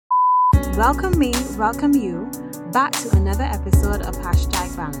welcome you back to another episode of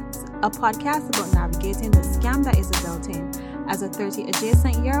Hashtag Balance, a podcast about navigating the scam that is adulting as a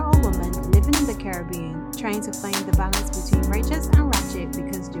 30-adjacent-year-old woman living in the Caribbean, trying to find the balance between righteous and ratchet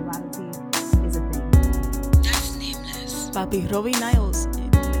because duality is a thing. That's nameless. Papi Robbie Niles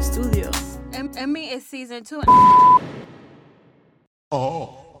in the studio. Emmy is season 2.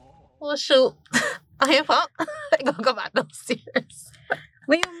 Well, shoot. I am fuck. I gotta go back downstairs.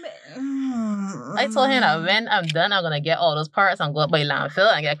 I told him that when I'm done, I'm gonna get all those parts and go up by landfill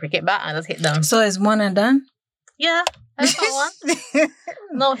and get a cricket bat and just hit them. So is one and done? Yeah, I saw one.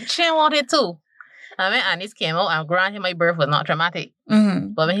 No, she wanted two. And when Anis came out, and granted my birth was not traumatic.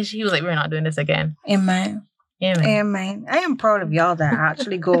 Mm-hmm. But when he was like, we're not doing this again. Amen. Amen. Amen. I am proud of y'all that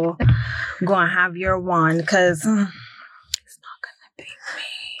actually go and have your one, because it's not gonna be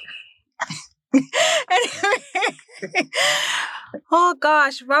me. Anyway. Oh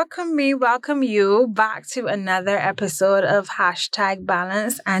gosh, welcome you back to another episode of Hashtag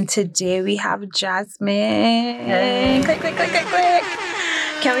Balance. And today we have Jasmine. Hey. Click.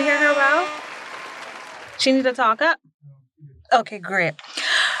 Can we hear her well? She need to talk up? Okay, great.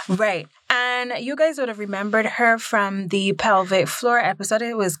 Right. And you guys would have remembered her from the pelvic floor episode.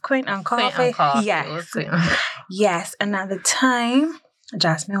 It was Quint and Coffee. Yes. Yes. And at the time,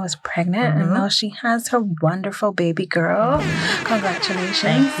 Jasmine was pregnant, and now she has her wonderful baby girl. Congratulations.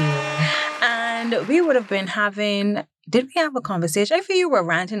 Thank you. And we would have been having, did we have a conversation? I feel you were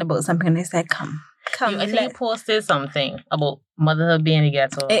ranting about something, and they said, come. I think you posted something about motherhood being a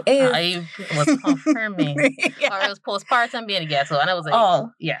ghetto. It is. I was confirming. Yeah. Or it was postpartum being a ghetto. And I was like,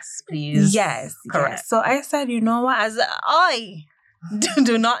 yes, please. Yes. Correct. Yes. So I said, you know what? As I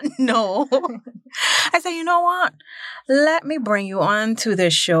do not know, I said, you know what? Let me bring you on to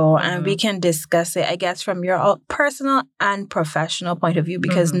the show and we can discuss it, I guess, from your personal and professional point of view.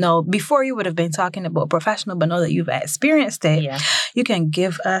 Because no, before you would have been talking about professional, but now that you've experienced it, you can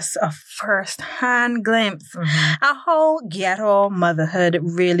give us a first-hand glimpse of how ghetto motherhood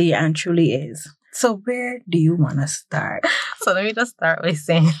really and truly is. So where do you want to start? So let me just start by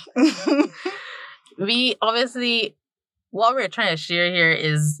saying, we obviously, what we're trying to share here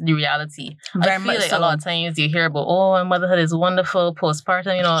is the reality. Very I feel much like so. a lot of times you hear about, motherhood is wonderful,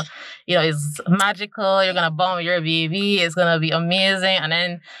 postpartum, it's magical, you're going to bond with your baby, it's going to be amazing. And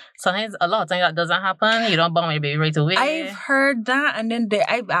then sometimes, a lot of times that doesn't happen. You don't bond with your baby right away. I've heard that, and then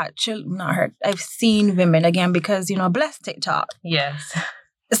I've actually not heard. I've seen women again because, bless TikTok. Yes.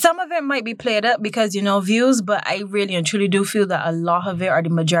 Some of it might be played up because, views, but I really and truly do feel that a lot of it, or the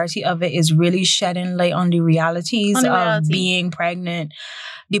majority of it, is really shedding light on the realities of being pregnant,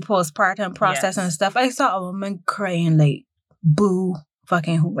 the postpartum process and stuff. I saw a woman crying like, boo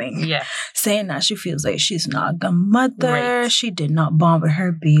fucking hooing. Yeah. Saying that she feels like she's not a good mother. Right. She did not bond with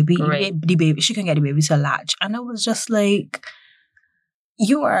her baby. Right. The baby, she can get the baby to latch. And I was just like,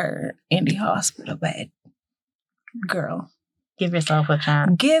 you are in the hospital bed, girl. Give yourself a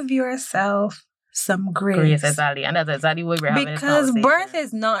chance. Give yourself some grace. Exactly. And that's exactly what we're having this Because conversation. birth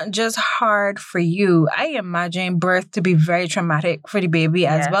is not just hard for you. I imagine birth to be very traumatic for the baby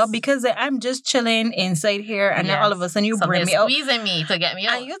as well. Because I'm just chilling inside here and then all of a sudden you bring me out. Squeezing me to get me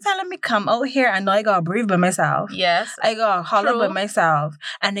out. And you telling me come out here and now I gotta breathe by myself. Yes. I gotta holler by myself.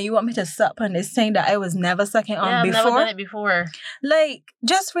 And then you want me to suck on this thing that I was never sucking on before. I've never done it before. Like,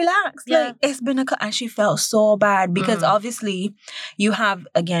 just relax. Yeah. Like, it's been and she felt so bad because obviously you have,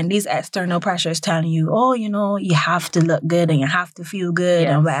 again, these external pressures telling you, you have to look good and you have to feel good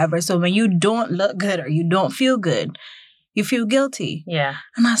and whatever. So when you don't look good or you don't feel good, you feel guilty. Yeah.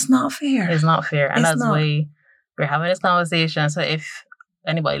 And that's not fair. It's not fair. And It's that's not. why we're having this conversation. So if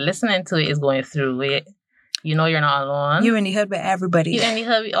anybody listening to it is going through it, you're not alone. You in the hood with everybody. You in the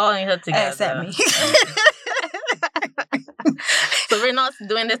hood, we all in the hood together. Except me. So we're not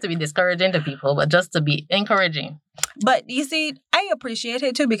doing this to be discouraging to people, but just to be encouraging. But you see, I appreciate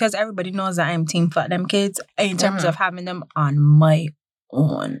it too because everybody knows that I'm team fuck them kids in terms of having them on my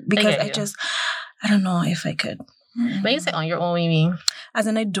own. Because I don't know if I could. When you say on your own, what you mean? As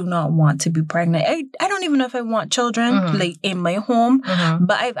in, I do not want to be pregnant. I don't even know if I want children, like, in my home.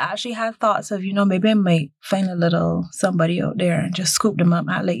 But I've actually had thoughts of, maybe I might find a little somebody out there and just scoop them up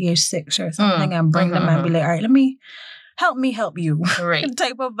at like age 6 or something and bring them and be like, all right, help me help you. Right.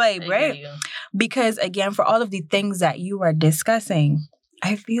 Type of vibe, right? Because, again, for all of the things that you are discussing,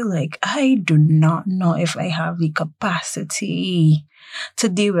 I feel like I do not know if I have the capacity to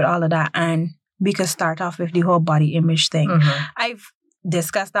deal with all of that. And we could start off with the whole body image thing. I've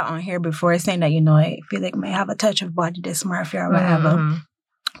discussed that on here before, saying that, I feel like I might have a touch of body dysmorphia or whatever.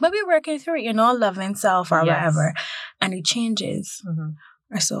 But we're working through it, loving self or whatever. And it changes.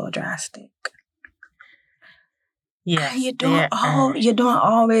 are so drastic. Yes. And you don't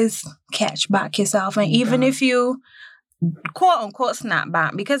always catch back yourself. And even if you quote unquote snap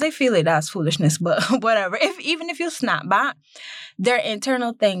back, because I feel like that's foolishness, but whatever. Even if you snap back, there are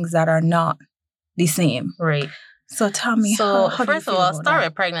internal things that are not the same. Right. So tell me, so how first of all, start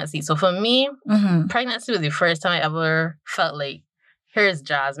with pregnancy. So for me, pregnancy was the first time I ever felt like, here's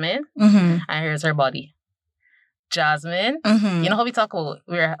Jasmine and here's her body. Jasmine, you know how we talk about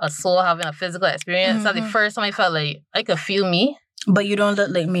we're a soul having a physical experience? That's the first time I felt like I could feel me. But you don't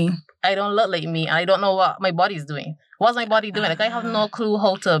look like me. I don't look like me. And I don't know what my body's doing. What's my body doing? Like, I have no clue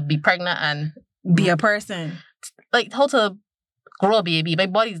how to be pregnant and be a person. Like, how to grow a baby. My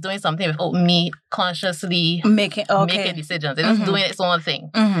body's doing something without me consciously making decisions. It's just doing its own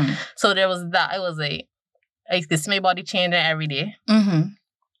thing. So there was that. I was like, I could see my body changing every day.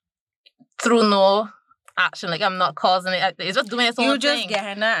 Through no action. Like, I'm not causing it. It's just doing its own thing. You just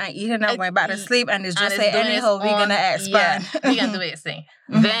getting up and eating up, going back to sleep, and it's just saying, anyhow, we're going to expand. Yeah, we can do its thing.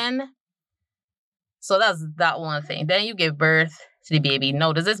 Then, so that's that one thing. Then you give birth to the baby.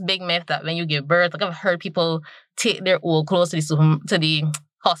 No, there's this big myth that when you give birth, like I've heard people take their old clothes to the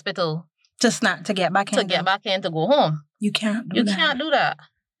hospital. Just not to get back in. To get back in, to go home. You can't do that. You can't do that.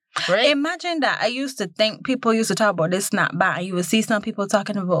 Right? Imagine that. I used to think people used to talk about this snap back, and you would see some people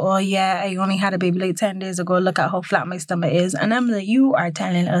talking about, oh yeah, I only had a baby like 10 days ago. Look at how flat my stomach is. And I'm like, you are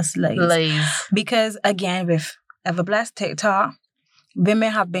telling us lies. Because again, with Everblessed TikTok,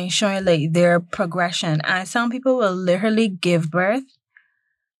 women have been showing like their progression. And some people will literally give birth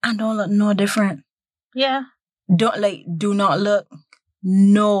and don't look no different. Yeah. Do not look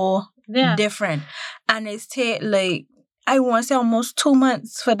no different. And it's take I want to say almost 2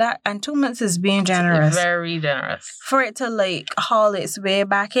 months for that. And 2 months is being generous. Very generous. For it to haul its way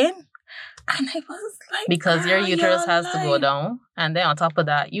back in. And I was like, because your uterus has to go down. And then on top of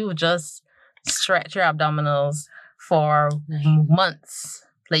that, you just stretch your abdominals for months.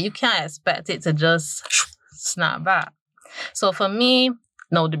 Like, you can't expect it to just snap back. So for me,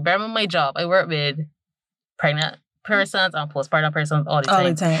 no, the bare minimum my job, I work with pregnant persons and postpartum persons all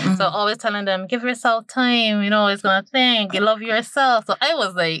the time. So always telling them, give yourself time, it's gonna think, you love yourself. So I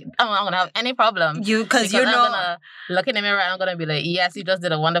was like, I'm not gonna have any problem. Because I'm gonna look in the mirror and I'm gonna be like, yes, you just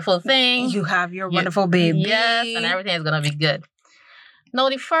did a wonderful thing. You have your wonderful baby. Yes, and everything is gonna be good. No,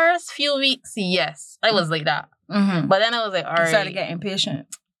 the first few weeks, yes, I was like that. But then I was like, all right. You started getting impatient.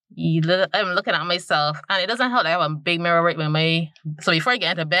 I'm looking at myself, and it doesn't help that I have a big mirror right with me. So before I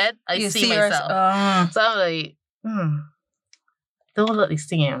get into bed, I see myself. So I'm like, don't look the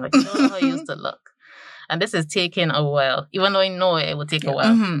same. Like, you don't know how you used to look. And this is taking a while. Even though I know it will take a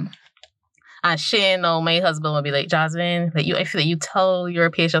while. And Shane, my husband, will be like, Jasmine, I feel like you tell your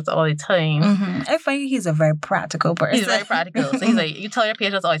patients all the time. I find he's a very practical person. He's very practical. So he's like, you tell your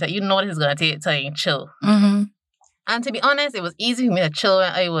patients all the time, you know this is going to take time, chill. And to be honest, it was easy for me to chill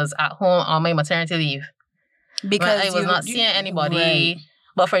when I was at home on my maternity leave. Because I was not seeing anybody. Right.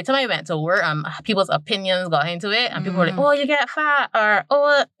 But for the time I went to work, people's opinions got into it. And people were like, oh, you get fat. Or,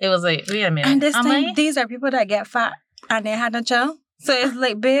 oh, it was like, wait a minute. And this time, these are people that get fat and they had a child. So it's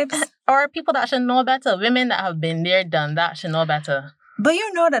like, babes. Or people that should know better. Women that have been there, done that, should know better. But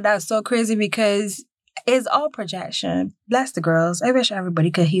you know that's so crazy because it's all projection. Bless the girls. I wish everybody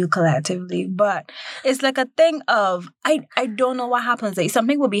could heal collectively. But it's like a thing of, I don't know what happens. Like,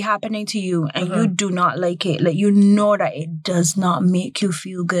 something will be happening to you and you do not like it. Like, you know that it does not make you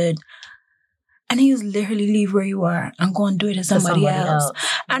feel good. And then you literally leave where you are and go and do it to somebody else.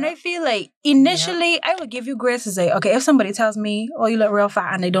 And I feel like initially I would give you grace to say, okay, if somebody tells me, oh, you look real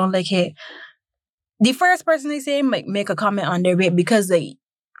fat and they don't like it, the first person they say might make a comment on their weight because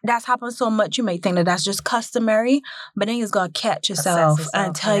that's happened so much, you might think that that's just customary, but then you just gotta catch yourself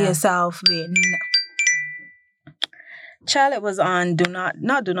and tell yourself, wait, Charlotte was on do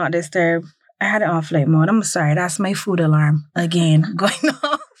not disturb. I had it on flight mode. I'm sorry, that's my food alarm again going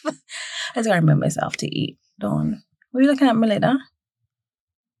off. I just gotta remember myself to eat. What are you looking at me like that?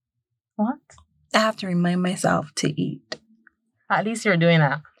 What? I have to remind myself to eat. At least you're doing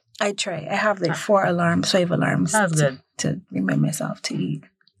that. I try. I have 5 alarms. That's good. To remind myself to eat.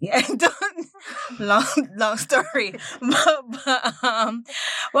 Yeah, long story. But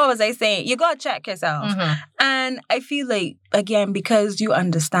what was I saying? You gotta check yourself. And I feel like, again, because you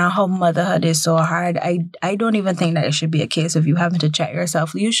understand how motherhood is so hard, I don't even think that it should be a case of you having to check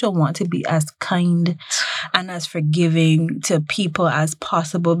yourself. You should want to be as kind and as forgiving to people as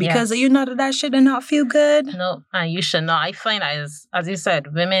possible because you know that shit does not feel good. No, and you should not. I find as you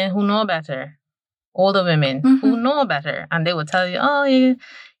said, women who know better, older women who know better, and they will tell you, oh, you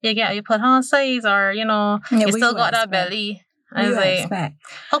put on size, or you still got that belly, I was like, expect?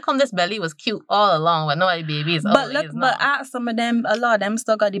 how come this belly was cute all along, but nobody baby is But look, but ask some of them, a lot of them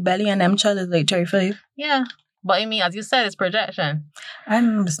still got the belly and them child is like 35. Yeah. But I mean, as you said, it's projection.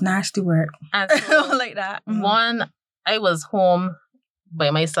 I'm just nasty work. And so, like that. One, I was home by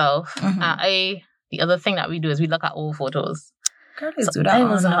myself. And the other thing that we do is we look at old photos. Girls do that.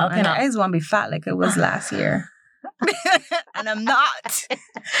 I just want to be fat like it was last year. And I'm not.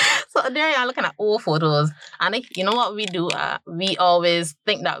 So there I am looking at old photos. And you know what we do? We always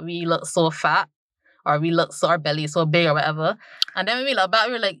think that we look so fat. Or we look so, our belly is so big or whatever. And then when we look back,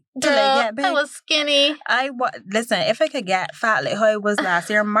 we're like, girl, I was skinny. Listen, if I could get fat like how I was last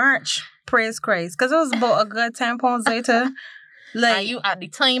year, March, praise Christ. Because it was about a good 10 pounds later. Like, and you at the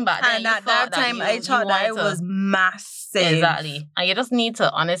time back then, and at that time, I thought that it was massive. Exactly. And you just need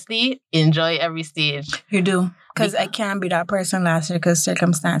to honestly enjoy every stage. You do. Because I can't be that person last year because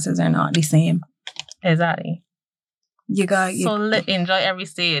circumstances are not the same. Exactly. Enjoy every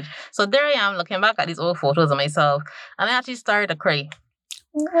stage. So there I am looking back at these old photos of myself, and I actually started to cry.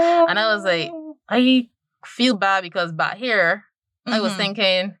 And I was like, I feel bad because back here, I was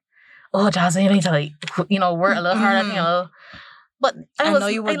thinking, oh, Jasmine, you need to work a little harder, But I know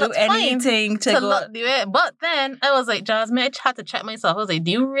you would do anything to look the way. But then I was like, Jasmine, I had to check myself. I was like,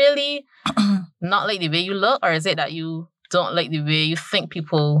 do you really not like the way you look, or is it that you don't like the way you think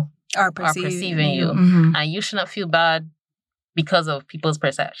people are perceiving you? And you shouldn't feel bad because of people's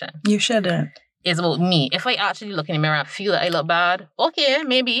perception. You shouldn't. It's about me. If I actually look in the mirror and feel that I look bad, okay,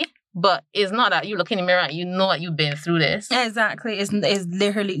 maybe. But it's not that you look in the mirror and you know that you've been through this. Exactly. It's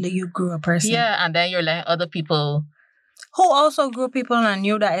literally like you grew a person. Yeah, and then you're letting other people who also grew people and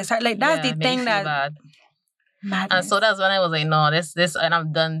knew that it's hard. Like that's the thing that bad. Madness. And so that's when I was like, no, this and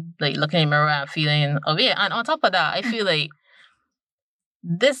I'm done like looking in the mirror and feeling And on top of that, I feel like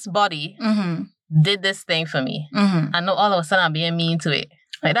this body did this thing for me. And now all of a sudden I'm being mean to it.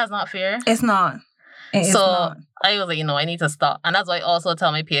 Like, that's not fair. It's not. So I was like, I need to stop. And that's why I also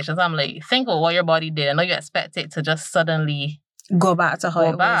tell my patients, I'm like, think of what your body did. I know you expect it to just suddenly go back to how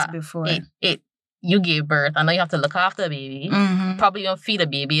it was before. You gave birth. I know you have to look after a baby. Probably don't feed a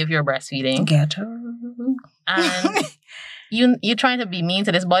baby if you're breastfeeding. And you're trying to be mean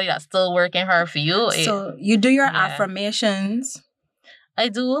to this body that's still working hard for you. So you do your affirmations. I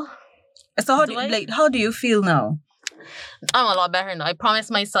do. So how do you feel now? I'm a lot better now. I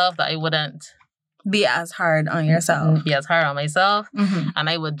promised myself that I wouldn't be as hard on yourself. Be as hard on myself. And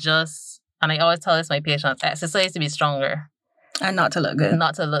I would and I always tell this to my patients, exercise to be stronger. And not to look good.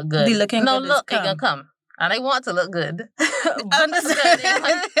 Not to look good. The looking good it can come. And I want to look good. Understand.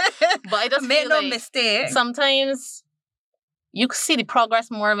 But I just make no mistake. Sometimes you could see the progress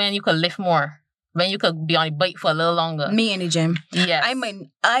more when you could lift more. When you could be on the bike for a little longer. Me in the gym. Yes. I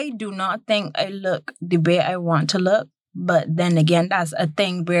mean, I do not think I look the way I want to look. But then again, that's a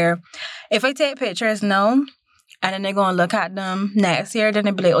thing where if I take pictures now, and then they're going to look at them next year, then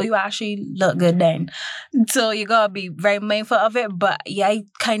they'll be like, oh, you actually look good then. So you got to be very mindful of it. But yeah, I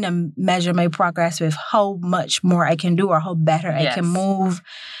kind of measure my progress with how much more I can do or how better I can move.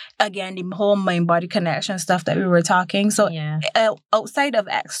 Again, the whole mind-body connection stuff that we were talking. So outside of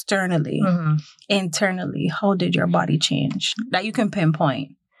externally, internally, how did your body change? That you can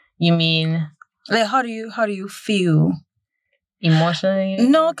pinpoint. You mean? Like, how do you feel? Emotionally?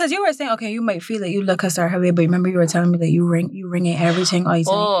 No, because you were saying, okay, you might feel that you look a certain way, but remember you were telling me that you ringing everything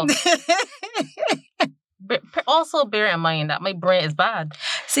all the time. Also bear in mind that my brain is bad.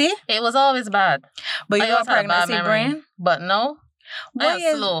 See? It was always bad. But you got pregnancy brain? But no.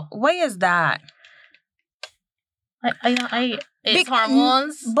 Slow. Why is that? It's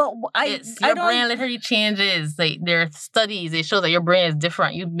hormones. But your brain literally changes. Like, there are studies, it shows that your brain is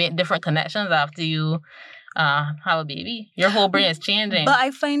different. You make different connections after you have a baby. Your whole brain is changing. But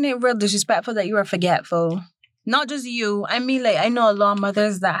I find it real disrespectful that you are forgetful. Not just you. I mean, like, I know a lot of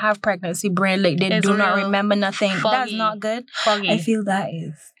mothers that have pregnancy brain, like, they do not remember nothing. Foggy. That's not good. Foggy. I feel that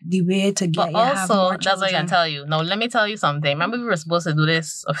is the way to get but also, that's what I can tell you. Now, let me tell you something. Remember we were supposed to do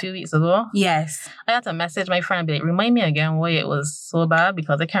this a few weeks ago? Yes. I had to message my friend, be like, remind me again why it was so bad,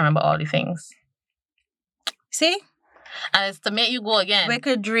 because I can't remember all the things. See? And it's to make you go again.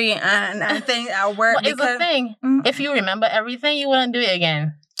 Wicked dream and things at work. But it's the thing. If you remember everything, you wouldn't do it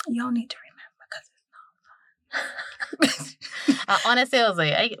again. Y'all need to remember because it's not fun. Honestly, I was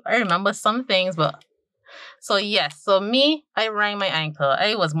like, I remember some things, but... So, yes. So, me, I rang my ankle.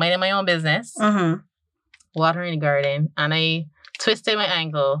 I was minding my own business. Watering the garden. And I twisted my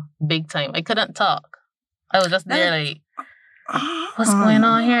ankle big time. I couldn't talk. I was just there like... What's going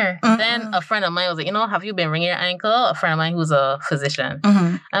on here? Then a friend of mine was like, have you been wringing your ankle? A friend of mine who's a physician.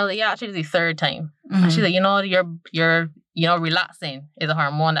 I was like, yeah, actually, it's the third time. And she's like, your relaxing is a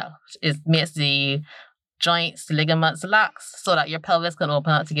hormone that makes the joints, ligaments lax so that your pelvis can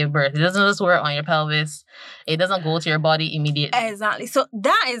open up to give birth. It doesn't just work on your pelvis. It doesn't go to your body immediately. Exactly. So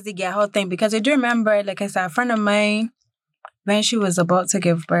that is the whole thing, because I do remember, like I said, a friend of mine, when she was about to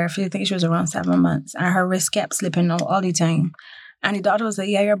give birth, I think she was around 7 months, and her wrist kept slipping out all the time. And the doctor was like,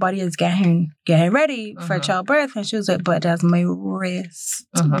 yeah, your body is getting ready for childbirth. And she was like, but that's my wrist.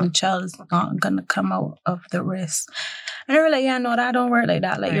 The child is not going to come out of the wrist. And they were like, yeah, no, that don't work like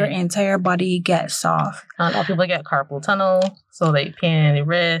that. Like, your entire body gets soft. A lot of people get carpal tunnel, so they pain in the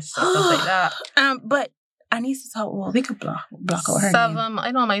wrist, stuff like that. But Anissa's how old? We could block out her name.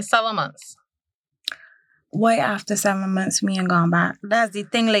 I know, my 7 months. Why after 7 months, me and gone back? That's the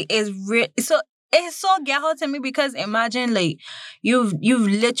thing. Like, it's so ghetto to me, because imagine, like, you've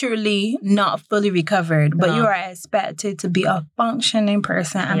literally not fully recovered, but you are expected to be a functioning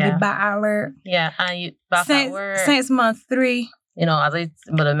person and be back at work. Yeah, and you back at work. Since month 3. As I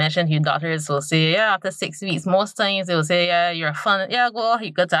would have mentioned, you doctors will say, yeah, after 6 weeks, most times they will say, yeah, you're fun. Yeah,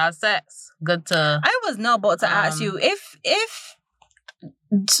 you're good to have sex. Good to... I was not about to ask you, if...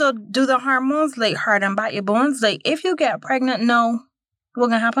 So, do the hormones, like, harden back your bones? Like, if you get pregnant, what's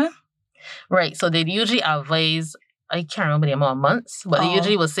going to happen? Right, so they usually advise, I can't remember the amount of months, but they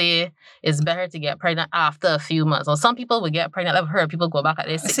usually will say it's better to get pregnant after a few months. Or some people would get pregnant. I've heard people go back at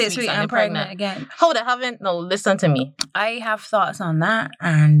their 6 weeks and they're pregnant again. Oh, they haven't? No, listen to me. I have thoughts on that,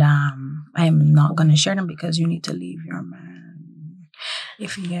 and I'm not going to share them, because you need to leave your man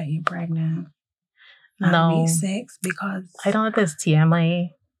if you get you pregnant. No. Week 6, because... I don't know this TMI.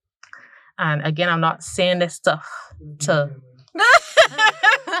 And again, I'm not saying this stuff to...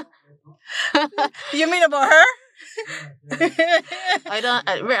 You mean about her?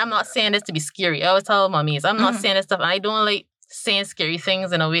 I'm not saying this to be scary. I always tell mommies, I'm not saying this stuff. And I don't like saying scary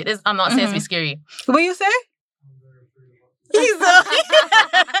things in a way. I'm not saying it to be scary. What you say? He said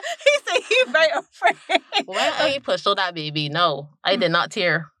he's very afraid. When I pushed out that baby, no, I did not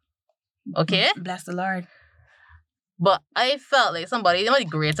tear. Okay? Bless the Lord. But I felt like somebody,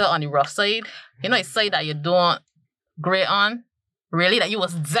 greater on the rough side. The side that you don't grate on. Really? That you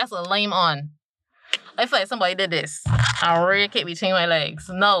was just a lame on. I feel like somebody did this. I rake it between my legs.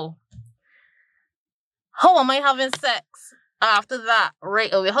 No. How am I having sex after that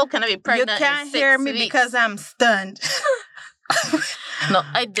right away? How can I be pregnant? You can't hear me because I'm stunned. No,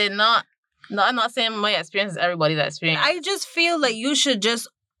 I did not. No, I'm not saying my experience is everybody's experience. I just feel like you should just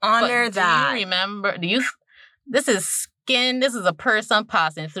honor that. Do you remember? This is skin. This is a person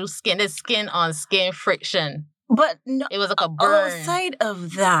passing through skin. This skin on skin friction. But no, it was like a burn. Outside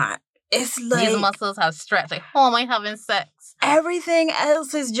of that, it's like... These muscles have stretched. Like, how am I having sex? Everything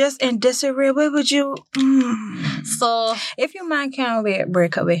else is just in disarray. Why would you... So... If your man can't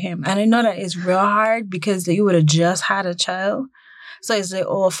break up with him, and I know that it's real hard because you would have just had a child, so it's like,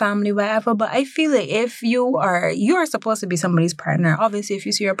 family, whatever, but I feel like if you are supposed to be somebody's partner, obviously if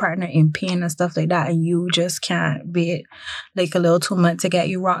you see your partner in pain and stuff like that, and you just can't be like a little too much to get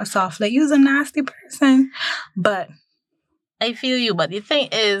you rock soft, like you're a nasty person. But I feel you, but the thing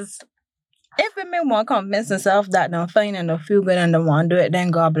is, if women want to convince themselves that they're fine and they feel good and they want to do it, then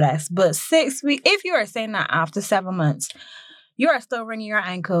God bless. But 6 weeks, if you are saying that after 7 months, you are still wringing your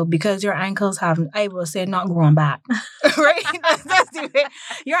ankle because your ankles have, I will say, not grown back. Right? That's the way.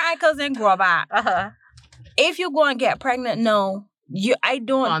 Your ankles ain't grow back. If you go and get pregnant, I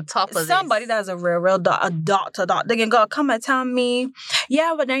don't. On top of somebody that's a real doctor, they can go come and tell me,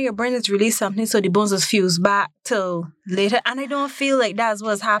 yeah, but then your brain has released something, so the bones is fused back till later, and I don't feel like that's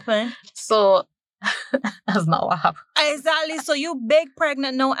what's happened. So that's not what happened. Exactly. So you big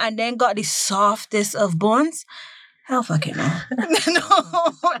pregnant now, and then got the softest of bones. Hell fucking no.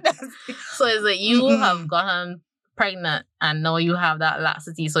 So it's like you have gotten pregnant and now you have that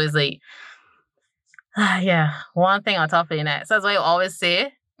laxity. So it's like, one thing on top of your neck. So that's why I always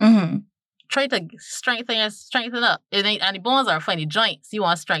say, try to strengthen up. And the bones are funny joints. You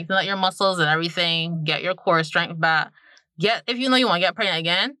want to strengthen up your muscles and everything. Get your core strength back. If you know you want to get pregnant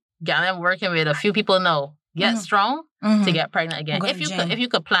again, get them working with a few people know. Get strong to get pregnant again. If you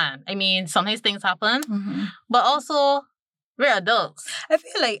could plan. I mean, sometimes things happen, but also we're adults. I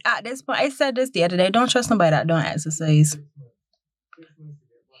feel like at this point, I said this the other day, don't trust nobody that don't exercise.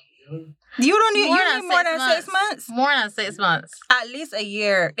 You need more than 6 months? More than 6 months. At least a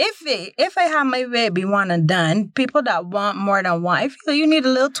year. If I have my baby one and done, people that want more than one, I feel you need a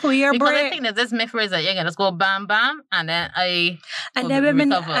little 2-year break. Because I think that this myth is that you're going to just go bam, bam, and then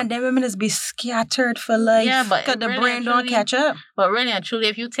women just be scattered for life. Yeah, but because the brain don't catch up. But really and truly,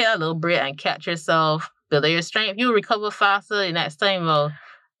 if you take a little break and catch yourself, build your strength, you'll recover faster the next time. Well,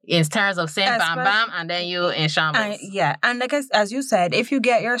 in terms of saying bam bam, and then you in shambles. Yeah, and like as you said, if you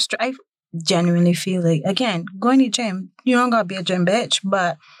get your I genuinely feel like, again, going to the gym, you don't gotta be a gym bitch,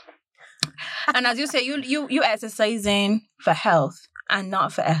 but and as you say, you exercising for health and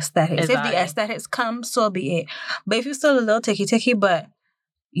not for aesthetics. Exactly. If the aesthetics come, so be it. But if you're still a little ticky, but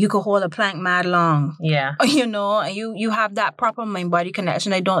you could hold a plank mad long. Yeah. You know, and you have that proper mind-body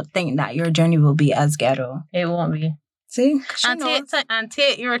connection. I don't think that your journey will be as ghetto. It won't be. See? And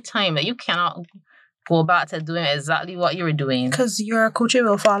take your time. That you cannot go back to doing exactly what you were doing. Because your coach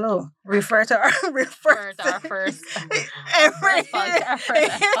will follow. Refer to our first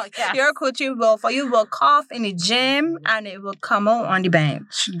podcast. Your coach will follow. You will cough in the gym and it will come out on the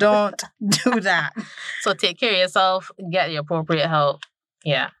bench. Don't do that. So take care of yourself. Get the appropriate help.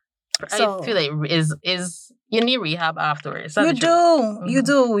 Yeah. So, I feel like is you need rehab afterwards. You do.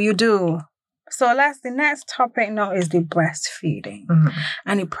 You do. So the next topic now is the breastfeeding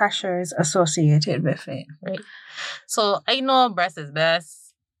and the pressures associated with it. Right. So I know breast is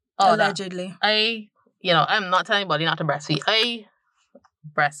best. Allegedly. I'm not telling anybody not to breastfeed. I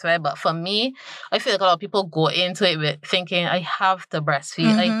breastfeed, but for me, I feel like a lot of people go into it with thinking I have to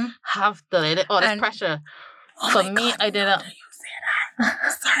breastfeed. I have to let it. This pressure. For me, I didn't.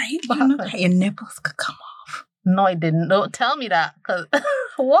 Sorry, you know that your nipples could come off. No, I didn't. Don't tell me that. Cause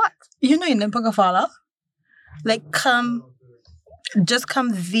what? You know your nipple could fall off? Like just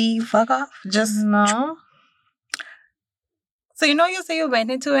come the fuck off? Just no. So you say you went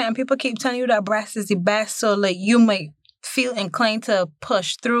into it and people keep telling you that breast is the best, so like you might feel inclined to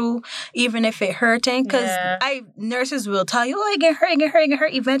push through even if it hurting, because nurses will tell you, it can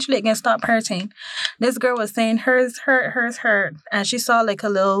hurt, eventually it can stop hurting. This girl was saying hers hurt, and she saw like a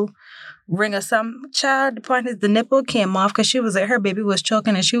little ring of some child. The point is the nipple came off because she was like, her baby was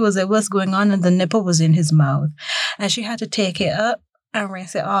choking and she was like, what's going on? And the nipple was in his mouth and she had to take it up and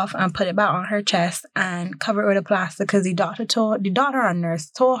rinse it off and put it back on her chest and cover it with a plaster, because the doctor or nurse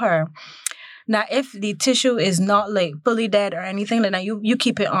told her, now, if the tissue is not like fully dead or anything, then you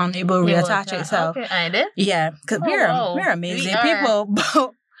keep it on, it will reattach itself. Okay, I did. Yeah, because we're amazing people,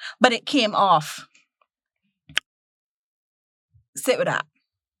 but it came off. Sit with that.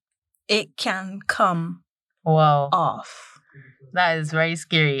 It can come off. That is very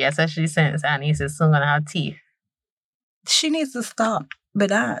scary, especially since Annie's is soon gonna have teeth. She needs to stop with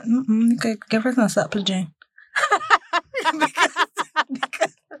that. You could give her some supplement.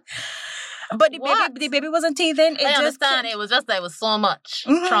 because But the baby wasn't teething. I understand. It was just that it was so much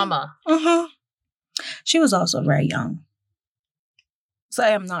trauma. Mm-hmm. She was also very young. So I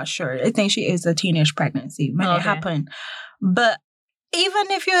am not sure. I think she is a teenage pregnancy when it happened. But even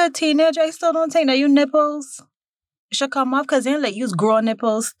if you're a teenager, I still don't think that your nipples should come off, because then like you grow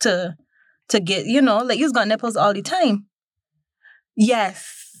nipples to get, like you got nipples all the time.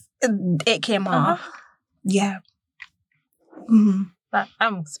 Yes. It came off. Yeah. Mm-hmm.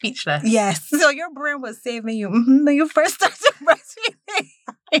 I'm speechless. Yes. So your brain was saving you when you first started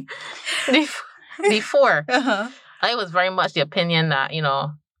breastfeeding. Before, I was very much the opinion that,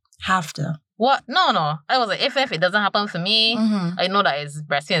 have to. What? No. I was like, if it doesn't happen for me, I know that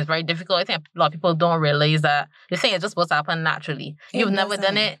breastfeeding is very difficult. I think a lot of people don't realize that the thing is just supposed to happen naturally. You've never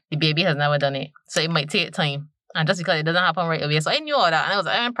done it. The baby has never done it. So it might take time. And just because it doesn't happen right away. So I knew all that. And I was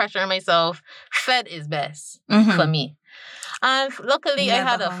like, I'm pressuring myself. Fed is best for me. And luckily, I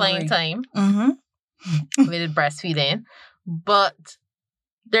had a fine time with breastfeeding. But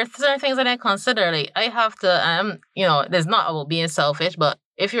there's certain things I didn't consider. Like, I have to, there's not about being selfish, but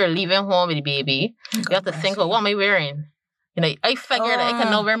if you're leaving home with the baby, you have to think, what am I wearing? I figured I can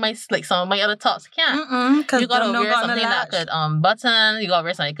now wear some of my other tops. I can't. You gotta wear something that could button. You gotta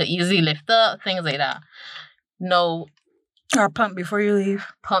wear something that could easily lift up, things like that. No. Or pump before you leave.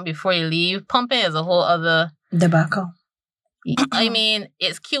 Pumping is a whole other debacle. I mean,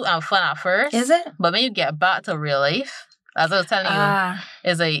 it's cute and fun at first. Is it? But when you get back to real life, as I was telling you,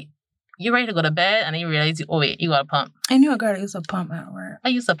 it's like, you're ready to go to bed, and then you realize, you got to pump. I knew a girl that used to pump at work. I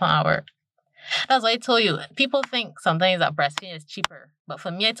used to pump at work. That's why I told you, people think sometimes that breastfeeding is cheaper. But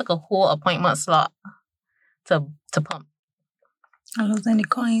for me, I took a whole appointment slot to pump. I lose any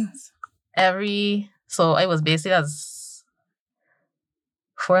coins. So I was basically as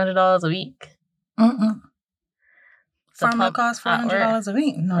 $400 a week. Formula costs $400 a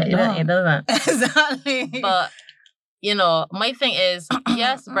week. No, it doesn't. Exactly. But, my thing is,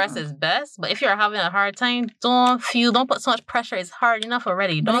 yes, breast is best, but if you're having a hard time, don't put so much pressure. It's hard enough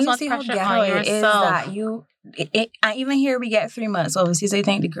already. Don't put so much pressure on yourself. And even here we get 3 months. Overseas, I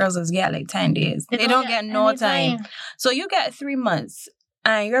think the girls get like 10 days. They don't get no time. So you get 3 months.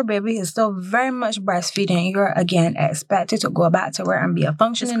 and your baby is still very much breastfeeding, you're again expected to go back to work and be a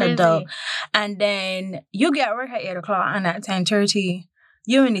functioning adult. And then you get work at 8 o'clock, and at 10:30,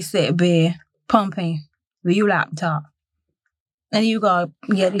 you in the sick bay pumping with your laptop. And you gotta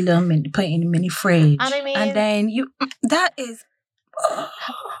get the little mini, put in the mini fridge. And then that is...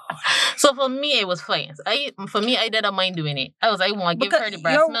 So for me, it was fine. I didn't mind doing it. I want to give her the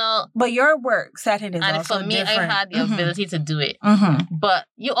breast milk. But your work setting is and also for me, different. I had the ability to do it. Mm-hmm. But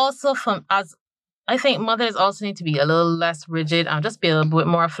you also, I think mothers also need to be a little less rigid and just be a little bit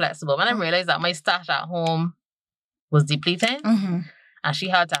more flexible. When I realized that my stash at home was depleting, and she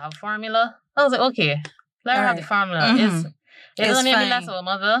had to have formula, I was like, okay, let her have the formula. It doesn't make me less of a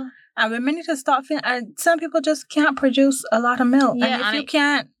mother. And women need to stop feeling... some people just can't produce a lot of milk. Yeah, and if you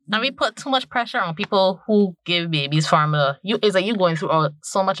can't... And we put too much pressure on people who give babies formula. It's like you going through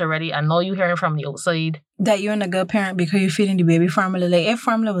so much already, and now you hearing from the outside that you're a good parent because you're feeding the baby formula. Like, if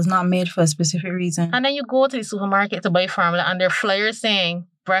formula was not made for a specific reason. And then you go to the supermarket to buy formula, and their flyers saying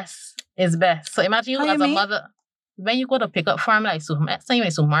breast is best. So imagine you as a mother, when you go to pick up formula at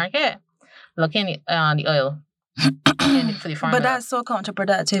the supermarket, look in the aisle. For the formula. But that's so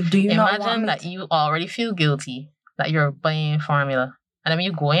counterproductive. Do you not imagine that you already feel guilty that you're buying formula, and then when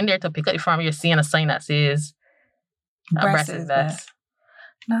you go in there to pick up the formula, you're seeing a sign that says breast is best.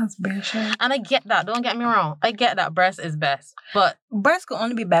 That's bullshit. And I get that. Don't get me wrong. I get that breast is best, but breast can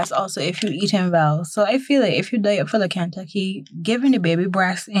only be best also if you eating well. So I feel like if you diet full of Kentucky, giving the baby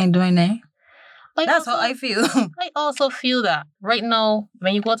breast ain't doing that. That's how I feel. I also feel that right now,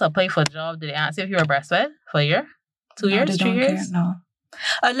 when you go to apply for a job, do they ask you if you're breastfed for a year? 2 years? 3 years? Care, no.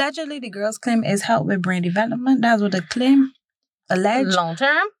 Allegedly, the girl's claim is help with brain development. That's what they claim. Alleged. Long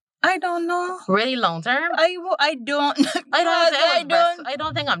term? I don't know. Really long term? I don't. I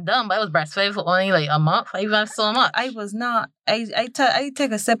don't think I'm dumb, but I was breastfed for only like a month. I even so much. I was not. I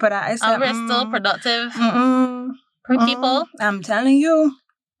take a sip of that. I said, we're still productive people. I'm telling you.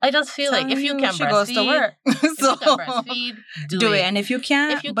 I just feel like if you can breastfeed, goes to work. So do it. And if you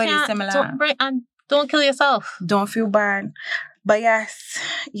can't, it's similar. Don't kill yourself. Don't feel bad. But yes,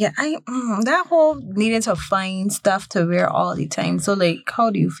 that whole needing to find stuff to wear all the time. So like,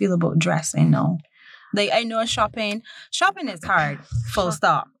 how do you feel about dressing now? Like, I know shopping is hard, full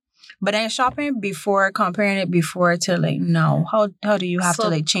stop. But then shopping comparing it before to like now, how do you have to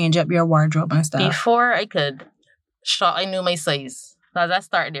like change up your wardrobe and stuff? Before I could shop, I knew my size. Let's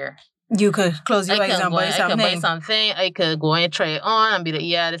start there. You could close your eyes and buy something. I could buy something. I could go and try it on and be like,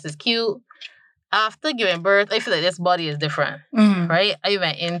 yeah, this is cute. After giving birth, I feel like this body is different, right? I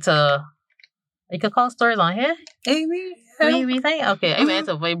went into, you could call stores on here? We think? Okay, I went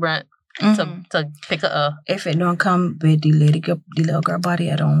into Vibrant to pick up if it don't come with the little girl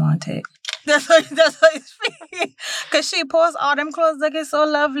body, I don't want it. That's what it's feeling. Because she posts all them clothes looking so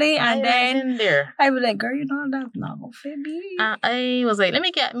lovely. And then I be like, girl, that's not going to fit me. I was like, let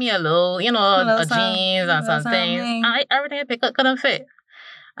me get me a little, a jeans and some things. And everything I pick up couldn't fit.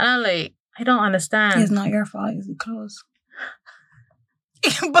 And I'm like, I don't understand. It's not your fault. It's the clothes.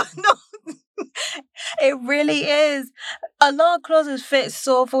 But no, it really is. A lot of clothes fit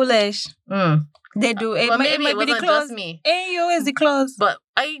so foolish. They do. It might be the clothes. Just me. And you is the clothes. But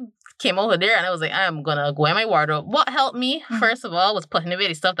I came over there and I was like, I'm gonna go in my wardrobe. What helped me, first of all, was putting away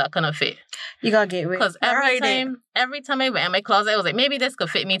the stuff that couldn't fit. You gotta get rid. Because every time I went in my closet, I was like, maybe this could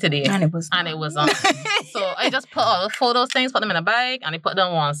fit me today. And it was not. So I just put all those things, put them in a bag, and I put them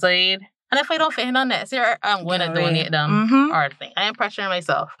on one side. And if I don't fit in on next year, I'm going to donate them or thing. I am pressuring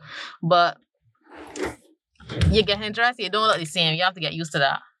myself. But you're getting dressed, you don't look the same. You have to get used to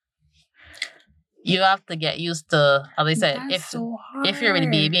that. You have to get used to, as I said, if you're with a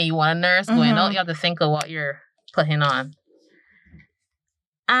baby and you want a nurse going out, you have to think of what you're putting on.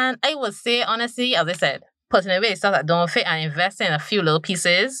 And I would say, honestly, as I said, putting away stuff that don't fit and investing in a few little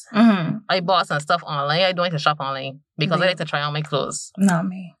pieces. I bought some stuff online. I don't like to shop online because I like to try on my clothes. Not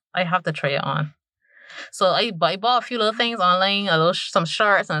me. I have to try it on. So I bought a few little things online, some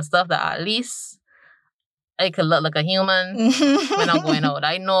shorts and stuff that at least I could look like a human when I'm going out.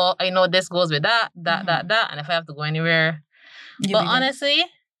 I know this goes with that, and if I have to go anywhere. But honestly,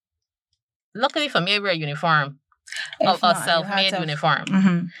 luckily for me, I wear a uniform. A self-made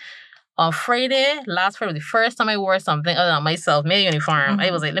uniform. On Friday, last Friday, the first time I wore something other than my self-made uniform,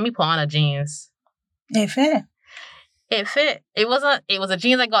 I was like, let me put on a jeans. It fit. It fit. It was a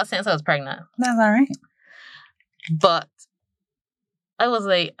jeans I got since I was pregnant. That's all right. But I was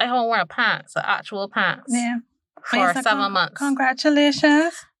like, I haven't worn pants, actual pants. Yeah. For 7 months.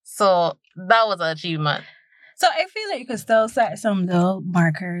 Congratulations. So that was an achievement. So I feel like you could still set some little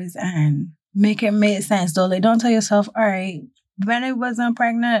markers and make it make sense though. Like, don't tell yourself, all right, when I wasn't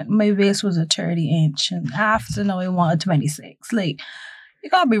pregnant, my waist was a 30-inch, and after now I want a 26. Like, you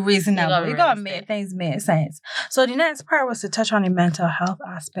gotta be reasonable. You gotta make things make sense. So the next part was to touch on the mental health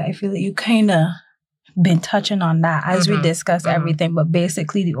aspect. I feel like you kind of been touching on that as we discuss everything, but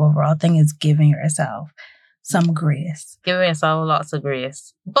basically the overall thing is giving yourself some grace. Giving yourself lots of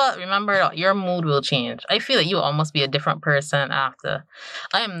grace. But remember, your mood will change. I feel like you will almost be a different person after.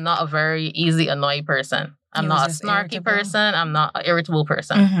 I am not a very easy annoyed person. I'm not a snarky person. I'm not an irritable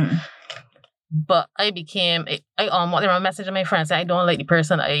person. But I became, I almost, there was a message to my friends saying I don't like the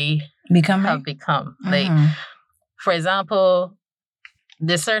person I have become. Like, for example,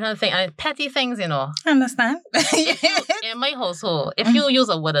 there's certain things, and petty things, you know. Understand? In my household, if you use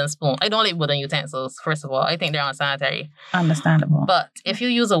a wooden spoon, I don't like wooden utensils, first of all. I think they're unsanitary. Understandable. But if you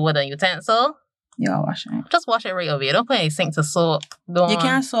use a wooden utensil, you are washing it. Just wash it right away. Don't put any sink to soak. You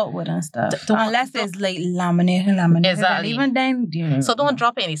can't soak wooden stuff. Unless it's like laminated. Exactly. Even then, so don't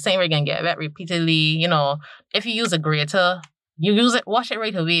drop it in the sink where you're going to get wet repeatedly. You know, if you use a grater, you use it, wash it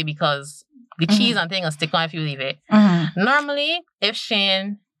right away because the cheese and things will stick on if you leave it. Normally, if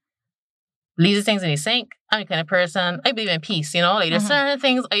Shane leaves the things in the sink, I'm the kind of person, I believe in peace, you know? Like, there's certain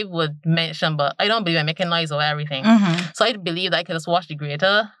things I would mention, but I don't believe in making noise over everything. So I believe that I could just wash the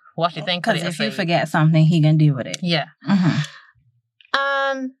grater, wash the thing. Because if you forget something, he can deal with it. Yeah.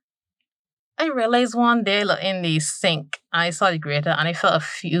 And I realized one day, look, in the sink, I saw the grater and I felt a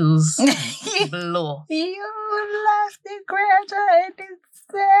fuse blow. You left the grater in the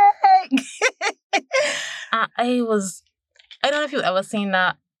sink. I don't know if you've ever seen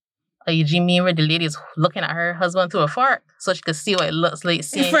that Jimmy where the lady is looking at her husband through a fork so she could see what it looks like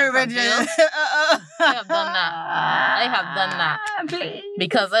seeing I have done that. Please.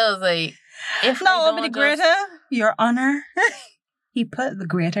 Because I was like, if no, over the grater, Your Honor. He put the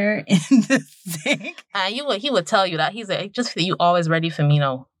grater in the sink. And he would tell you that. He's like, I just feel you always ready for me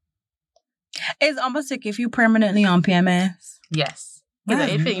now. It's almost like if you permanently on PMS. Yes. He's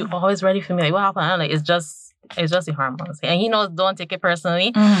like, I feel you always ready for me. Like, what happened? I'm like, it's just the hormones. And he knows, don't take it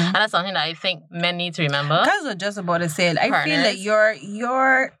personally. And that's something that I think men need to remember. Because I was just about to say, I feel like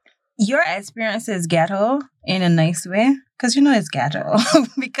your experience is ghetto in a nice way. Because you know it's ghetto.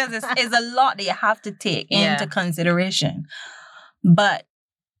 Because it's a lot that you have to take into consideration. But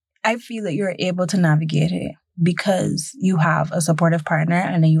I feel that you're able to navigate it because you have a supportive partner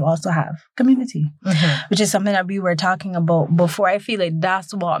and then you also have community, which is something that we were talking about before. I feel like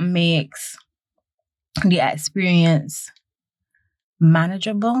that's what makes the experience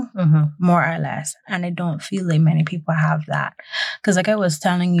manageable, more or less. And I don't feel like many people have that. Because like I was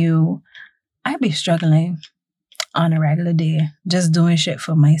telling you, I'd be struggling on a regular day, just doing shit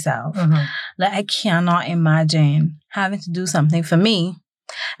for myself. Like I cannot imagine having to do something for me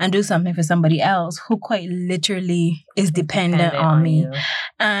and do something for somebody else who quite literally is dependent on me. You.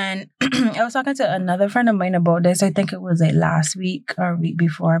 And I was talking to another friend of mine about this. I think it was like last week or week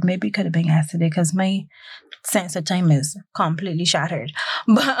before. Maybe it could have been yesterday because my sense of time is completely shattered.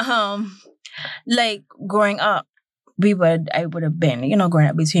 But like growing up, I would have been, growing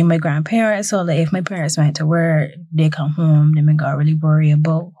up between my grandparents. So like if my parents went to work, they come home, then we got really worried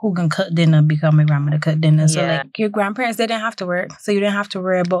about who can cook dinner because my grandmother cooked dinner. So like your grandparents, they didn't have to work. So you didn't have to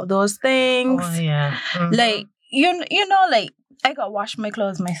worry about those things. Oh, yeah. Like, like I got wash my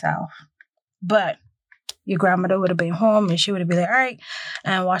clothes myself. But your grandmother would have been home and she would have been like, all right,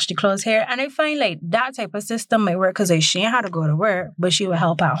 and wash the clothes here. And I find like that type of system might work because like, she ain't had to go to work, but she would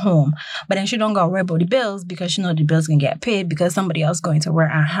help at home. But then she don't go worry about the bills because she know the bills can get paid because somebody else going to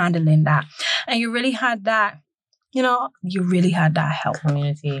work and handling that. And you really had that, you really had that help.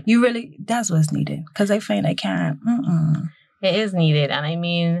 Community. That's what's needed. Because I find I can't. It is needed. And I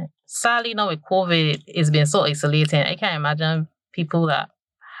mean, sadly now with COVID, it's been so isolating. I can't imagine people that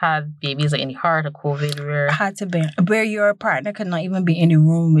had babies like in the heart of COVID where your partner could not even be in the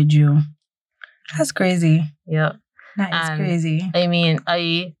room with you. That's crazy. Yeah. That is crazy. I mean,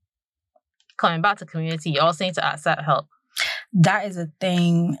 coming back to community, you also need to accept help. That is a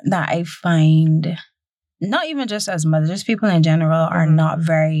thing that I find, not even just as mothers, just people in general are not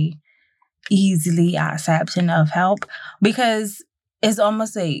very easily accepting of help because it's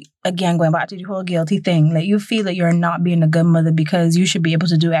almost like, again, going back to the whole guilty thing. Like, you feel that you're not being a good mother because you should be able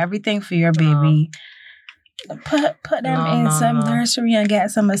to do everything for your baby. Put them in some nursery and get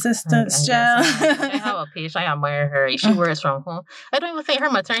some assistance, child. I have a patient. I admire her. She works from home. I don't even think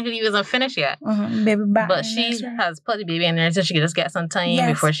her maternity leave isn't finished yet. Baby back but she has put the baby in there so she can just get some time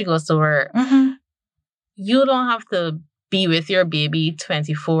before she goes to work. You don't have to be with your baby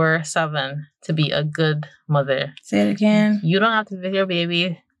 24/7 to be a good mother. Say it again. You don't have to be with your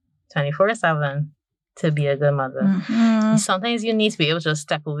baby 24/7 to be a good mother. Mm-hmm. Sometimes you need to be able to just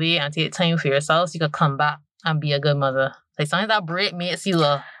step away and take time for yourself so you can come back and be a good mother. Like sometimes that break makes you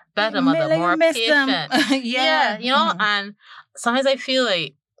a better mother, Like more patient. Yeah. You know, and sometimes I feel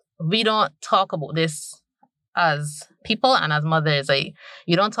like we don't talk about this as people and as mothers. Like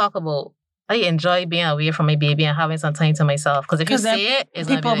you don't talk about, I enjoy being away from my baby and having some time to myself. Because if you say it, it's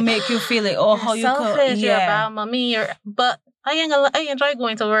people gonna be like, make you feel like, oh, how you selfish, could, you're a bad mommy. But I enjoy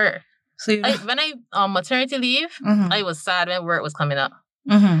going to work. So when I on maternity leave, I was sad when work was coming up.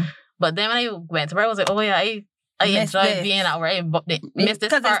 Mm-hmm. But then when I went to work, I was like, oh yeah, I enjoy being at work. I miss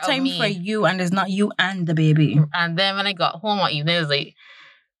this part of me. Because it's time for you and it's not you and the baby. And then when I got home one evening, it was like,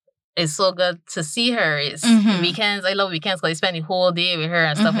 it's so good to see her. It's weekends. I love weekends because I spend the whole day with her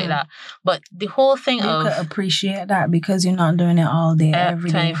and stuff like that. But the whole thing you could appreciate that because you're not doing it all day,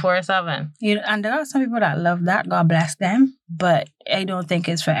 every day. 24/7. And there are some people that love that. God bless them. But I don't think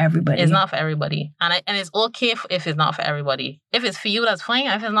it's for everybody. It's not for everybody. And it's okay if it's not for everybody. If it's for you, that's fine.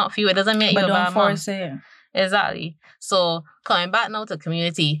 If it's not for you, it doesn't make you a bad mom. But don't force it. Exactly. So coming back now to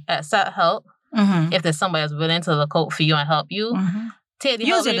community, accept help. If there's somebody that's willing to look out for you and help you. Take the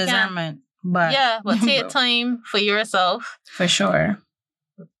use your discernment, but take time for yourself. For sure.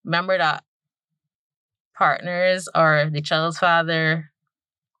 Remember that partners or the child's father.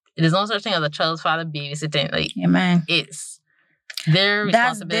 There's no such thing as a child's father babysitting. Like, it's their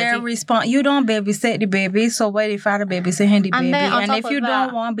responsibility. That's their response. You don't babysit the baby, so why the father babysitting the baby? And if you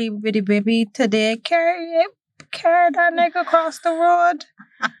don't want to be with the baby today, carry that nigga across the road.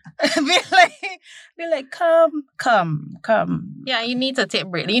 be like, come. Yeah, you need to take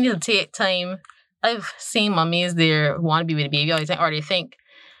break. You need to take time. I've seen mummies there want to be with the baby all the time, or they think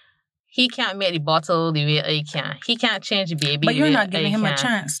he can't make the bottle the way I can. He can't change the baby. But you're not giving him a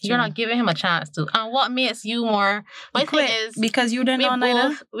chance to. You're not giving him a chance to. And what makes you more? My thing is because you didn't know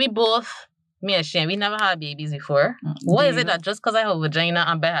neither. We both. Me and Shane, we never had babies before. What is it that just because I have a vagina,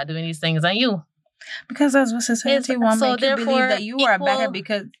 I'm better at doing these things than you? Because that's what society wants to make you believe that you are better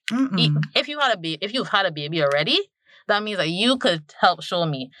because if you've had a baby already, that means that you could help show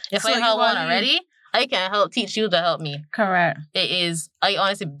me. If I have one already, I can help teach you to help me. Correct. I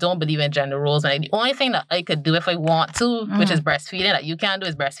honestly don't believe in gender roles. The only thing that I could do if I want to, which is breastfeeding, that you can't do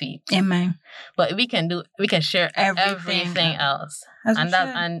is breastfeed. Amen. But we can share everything else. And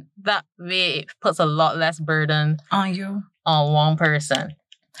that way it puts a lot less burden on you. On one person.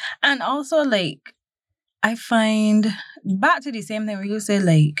 And also, like, I find, back to the same thing where you say,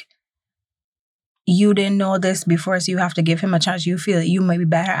 like, you didn't know this before, so you have to give him a chance. You feel that you may be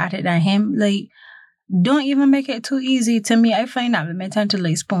better at it than him. Like, don't even make it too easy. To me, I find that women tend to,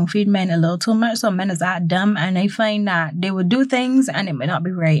 like, spoon feed men a little too much, so men is that dumb, and I find that they would do things, and it may not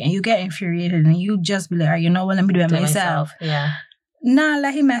be right, and you get infuriated, and you just be like, oh, you know what, let me do it myself. Yeah. Nah,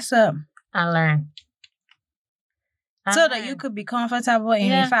 let him mess up. And learn. So that you could be comfortable in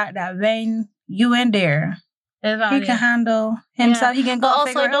the fact that when you in there, he can handle himself. He can go. But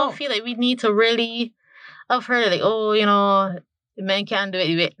also, I don't feel like we need to really. I've heard like, oh, you know, men can't do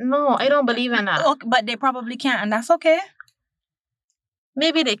it. No, I don't believe in that. Okay, but they probably can't, and that's okay.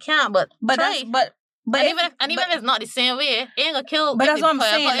 Maybe they can't, but try. Even if it's not the same way, it ain't gonna kill. But that's what I'm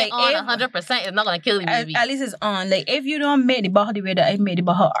saying. Like, on 100%, it's not gonna kill the baby. At least it's on. Like, if you don't make the baha the way that I made the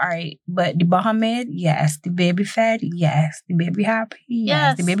baha, alright. But the baha made, yes. The baby fed, yes. The baby happy,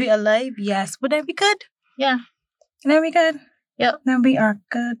 yes. The baby alive, yes. But then we good. Yeah. Then we good. Yep. Then we are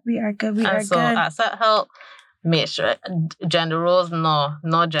good. We are good. So accept help. Make sure gender roles, no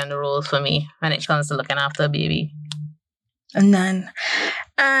gender roles for me when it comes to looking after a baby. None.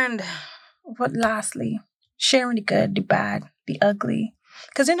 And what lastly, sharing the good, the bad, the ugly.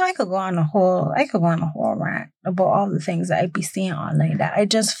 Because, you know, I could go on a whole rant about all the things that I be seeing online that I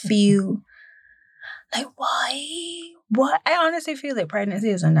just feel like, why? What? I honestly feel like pregnancy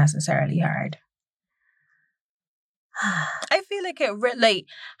is unnecessarily hard. I feel like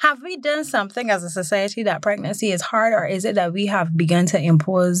have we done something as a society that pregnancy is hard, or is it that we have begun to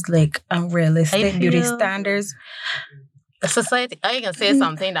impose like unrealistic beauty standards? Society, I can say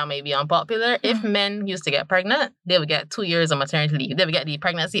something that may be unpopular. If men used to get pregnant, they would get 2 years of maternity leave. They would get the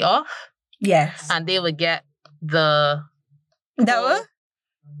pregnancy off. Yes. And they would get the... That what?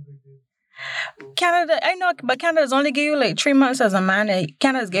 Canada, I know, but Canada's only give you like 3 months as a man.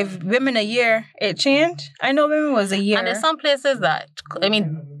 Canada's give women a year. It changed. I know women was a year. And there's some places that, I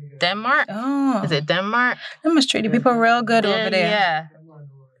mean, Denmark. Oh. Is it Denmark? They must treat the people real good over there. Yeah.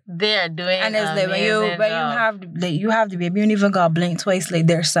 They're doing and it's like when you have the baby, you don't even gotta blink twice. Like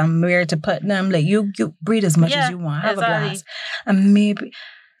there's somewhere to put them. Like you breathe as much as you want. Have a glass. And maybe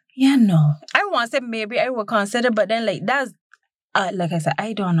I won't say maybe I would consider, but then like that's like I said,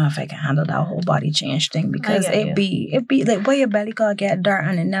 I don't know if I can handle that whole body change thing because get it be like where your belly gonna get dirt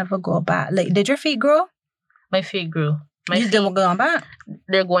and it never go back. Like, did your feet grow? My feet grew. My You feet, didn't go back.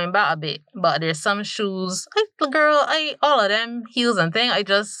 they're going back a bit, but there's some shoes. All of them heels and thing. I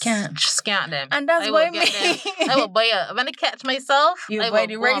just Can't. can't them. And that's I why will get them. I will buy when I catch myself. You I buy will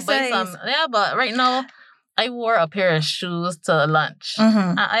the go right and buy some. size. Yeah, but right now, I wore a pair of shoes to lunch.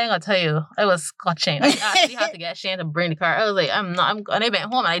 Mm-hmm. I ain't gonna tell you, I was scotching. I actually had to get Shane to bring the car. I was like, and I went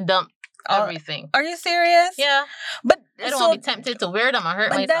home and I dumped everything. Are you serious? Yeah, But I don't want to be tempted to wear them and hurt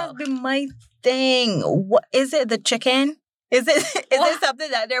but myself. that's been my thing. What is it? The chicken? Is it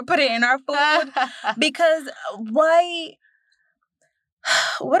something that they're putting in our food? Because why?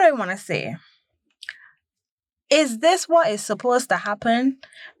 What do I want to say? Is this what is supposed to happen?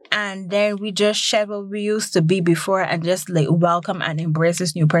 And then we just shed what we used to be before and just like welcome and embrace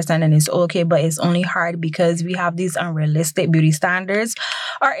this new person and it's okay, but it's only hard because we have these unrealistic beauty standards?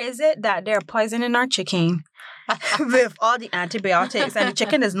 Or is it that they're poisoning our chicken with all the antibiotics and the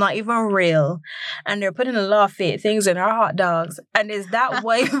chicken is not even real and they're putting a lot of fake things in our hot dogs? And is that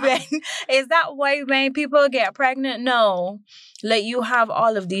why when people get pregnant? No. Like, you have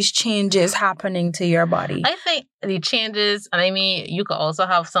all of these changes happening to your body. I think the changes, and I mean, you could also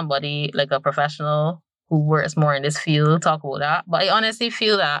have somebody like a professional who works more in this field talk about that. But I honestly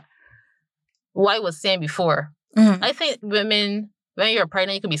feel that what I was saying before, I think women, when you're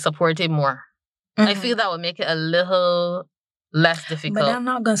pregnant, you can be supported more. I feel that would make it a little less difficult. But I'm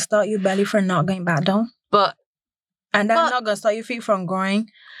not going to stop your belly from not going back down. And I'm not going to stop your feet from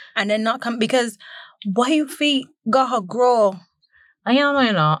growing. And then not come, because why your feet gotta grow? I don't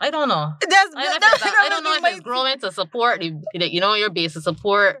know. I don't know if it's growing to support your base to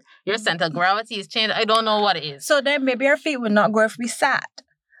support your center of gravity is changed. I don't know what it is. So then maybe your feet would not grow if we sat.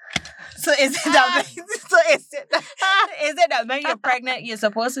 So is it that when you're pregnant you're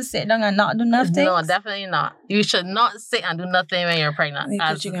supposed to sit down and not do nothing? No, definitely not. You should not sit and do nothing when you're pregnant.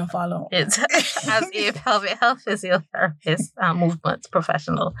 Because you can follow. It's as a pelvic health physiotherapist and movement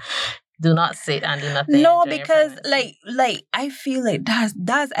professional. Do not sit and do nothing. No, because like I feel like that's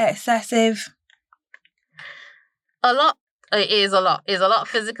excessive. A lot. It is a lot. It's a lot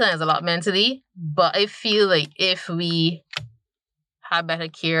physical and it's a lot mentally. But I feel like if we have better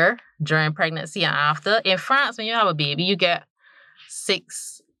care during pregnancy and after. In France, when you have a baby, you get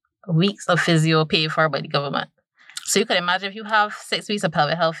 6 weeks of physio paid for by the government. So you can imagine if you have 6 weeks of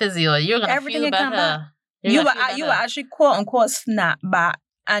pelvic health physio, you're going to feel better. You will actually quote unquote snap back.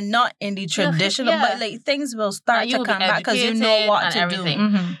 And not in the traditional, but like things will start to come back because you know what to everything. do.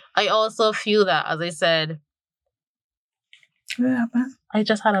 Mm-hmm. I also feel that, as I said, what happened? I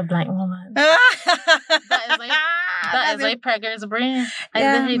just had a blank moment. that is like Pregger's brain.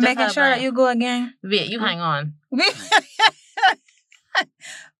 Yeah, making sure that you go again. Wait, you hang on.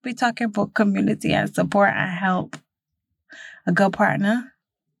 We talking about community and support and help. A good partner.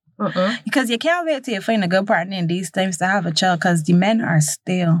 Because you can't wait till you find a good partner in these times to have a child because the men are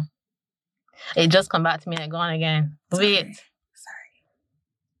still. It just come back to me and gone again. Wait. Sorry.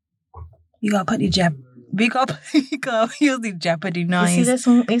 You gotta put the you gotta use the Jeopardy noise. You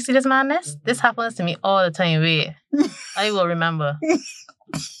see this madness? This happens to me all the time. Wait. I will remember.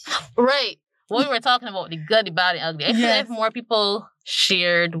 Right. What we were talking about, the good, the bad, and ugly. I feel like if more people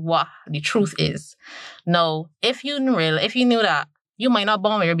shared what the truth is. No. If you knew that, you might not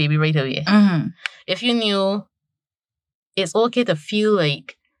born with your baby right away. Mm-hmm. If you knew it's okay to feel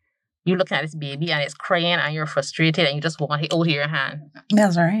like you're looking at this baby and it's crying and you're frustrated and you just want it out of your hand.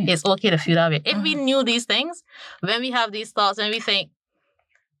 That's right. It's okay to feel that way. If we knew these things, when we have these thoughts and we think,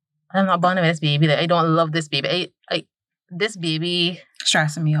 I'm not born with this baby, like, I don't love this baby. This baby...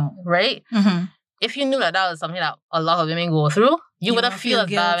 stressing me out. Right? Mm-hmm. If you knew that was something that a lot of women go through, you wouldn't feel as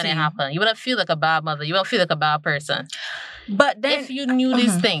bad when it happened. You wouldn't feel like a bad mother. You wouldn't feel like a bad person. But then, if you knew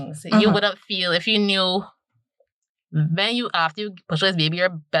these things, you wouldn't feel, if you knew after you push this baby, your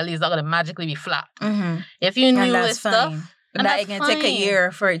belly is not going to magically be flat. Mm-hmm. If you knew this stuff, and that it can take a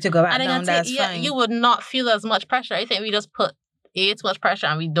year for it to go back down, that's fine. You would not feel as much pressure. I think we just put too much pressure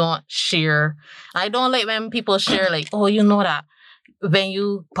and we don't share. I don't like when people share like, oh, you know that when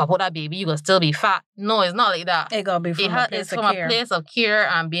you pop out that baby, you're going to still be fat. No, it's not like that. It going to be from a place of care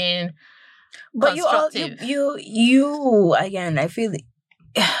and being but you again, I feel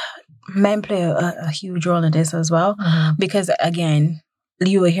men play a huge role in this as well. Mm-hmm. Because again,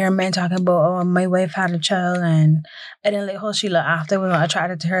 you will hear men talking about, oh, my wife had a child and then like how she looked after was not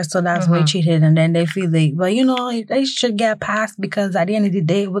attracted to her, so that's why he cheated. And then they feel like, well, you know, they should get past because at the end of the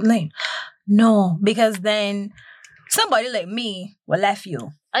day, it would like, no, because then somebody like me will left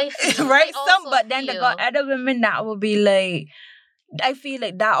you. I feel, right? But then they got other women that will be like, I feel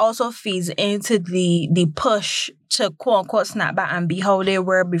like that also feeds into the push to quote unquote snap back and be how they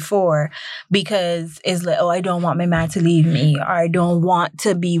were before, because it's like, oh, I don't want my man to leave me, or I don't want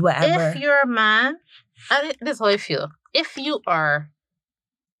to be whatever. If you're a man, this is how I feel. If you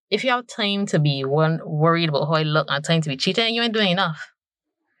have time to be worried about how I look and time to be cheating, you ain't doing enough.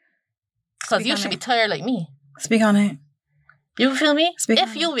 Because you should be tired like me. Speak on it. You feel me?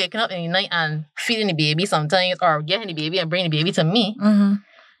 If you waking up in the night and feeding the baby sometimes, or getting the baby and bringing the baby to me,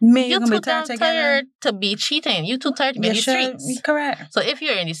 you're too damn tired to be cheating. You're too tired to be in the streets. Correct. So if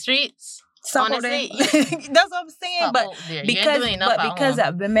you're in the streets, honestly, that's what I'm saying. But because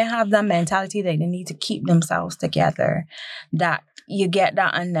women have that mentality that they need to keep themselves together, that you get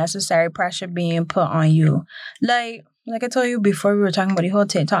that unnecessary pressure being put on you. Like I told you before, we were talking about the whole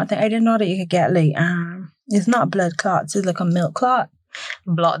TikTok thing. I didn't know that you could get like it's not blood clots, it's like a milk clot.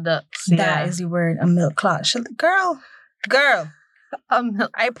 Blood ducts. That is the word, a milk clot. Girl.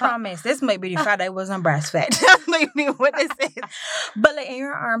 I promise. This might be the fact I wasn't breastfed. That might be what this is. But like in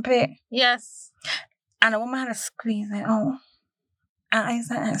your armpit. Yes. And a woman had to squeeze it out. And I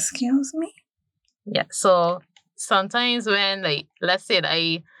said, excuse me? Yeah. So sometimes when, like, let's say that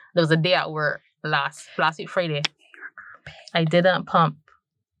there was a day at work last week Friday, I didn't pump.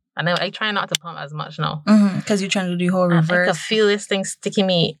 And I try not to pump as much now. Because you're trying to do the whole reverse. I could feel this thing sticking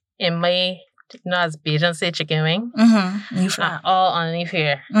me in my, as Bajan say, chicken wing. You flat. All underneath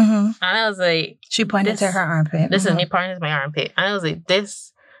here. And I was like... She pointed to her armpit. This is me pointing to my armpit. And I was like,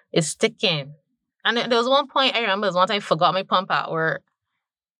 this is sticking. And there was one point, I remember, one time I forgot my pump at work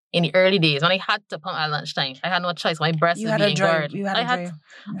in the early days when I had to pump at lunchtime. I had no choice. My breast was being guarded. I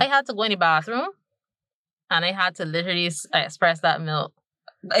had to go in the bathroom. And I had to literally express that milk.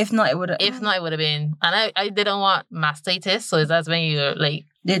 If not, it would have been. And I didn't want mastitis. So that's when you're like...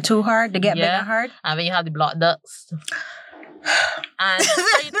 They're too hard? They get big and hard? And when you have the blood ducts. And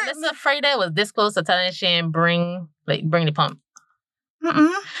Friday was this close to telling Shane, bring the pump.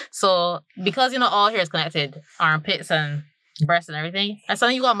 So, because, all hair is connected, armpits and breasts and everything, and so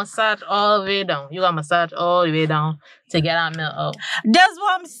you got to massage all the way down. You got to massage all the way down to get that milk out. That's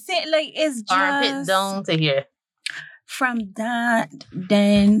what I'm saying. Like, it's just... Armpit down to here. From that,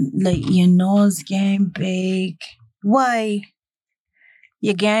 then, like, your nose getting big. Why?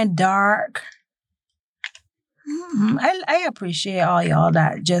 You're getting dark. I appreciate all y'all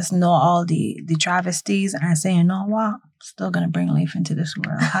that just know all the travesties and say, you know what? Still gonna bring life into this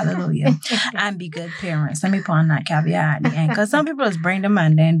world. Hallelujah. And be good parents. Let me put on that caveat at the end. Because some people just bring them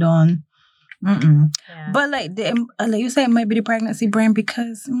and then don't. Yeah. But like you say, it might be the pregnancy brain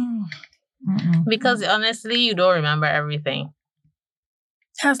because... Because honestly, you don't remember everything.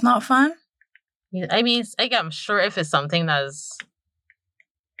 That's not fun. I mean, I'm sure if it's something that's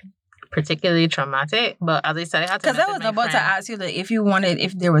particularly traumatic, but as I said, I had to. Because I was about to ask you, like,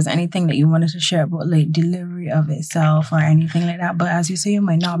 if there was anything that you wanted to share about, like, delivery of itself or anything like that. But as you say, you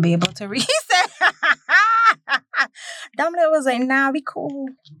might not be able to reset. Dominic was like, nah, we cool.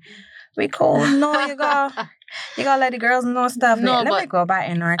 No, you gotta let the girls know stuff. No, let me go back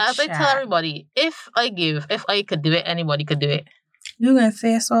in our as chat. I tell everybody, if I could do it, anybody could do it. You're gonna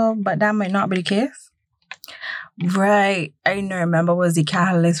say so, but that might not be the case. Right. I remember was the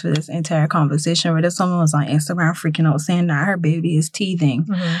catalyst for this entire conversation where someone was on Instagram freaking out saying that her baby is teething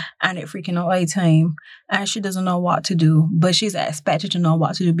and it freaking out all the time and she doesn't know what to do, but she's expected to know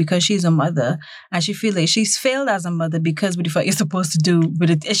what to do because she's a mother and she feels like she's failed as a mother because what the fuck you're supposed to do.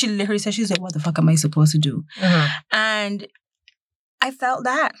 But she literally said, she's like, what the fuck am I supposed to do? And I felt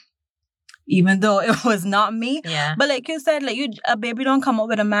that. Even though it was not me. Yeah. But like you said, like a baby don't come up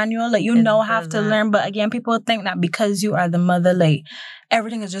with a manual. Like have to learn. But again, people think that because you are the mother, like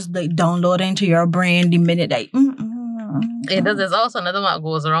everything is just like downloading into your brain the minute that it does. There's also another one that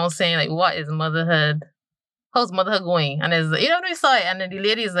goes around saying like, what is motherhood? How's motherhood going? And it's we saw it, and then the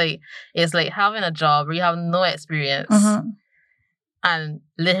lady is like, it's like having a job where you have no experience. And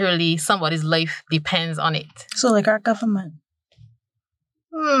literally somebody's life depends on it. So like our government.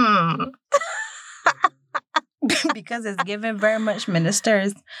 Because it's given very much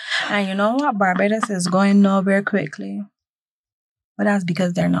ministers. And you know what? Barbados is going nowhere quickly. But that's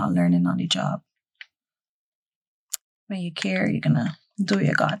because they're not learning on the job. When you care, you're going to do what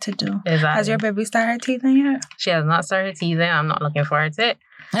you got to do. Exactly. Has your baby started teething yet? She has not started teething. I'm not looking forward to it.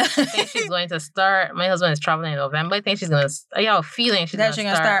 I think she's going to start. My husband is traveling in November. I think she's going to... I have a feeling she's going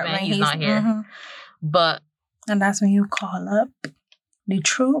to start when he's not here. But... And that's when you call up the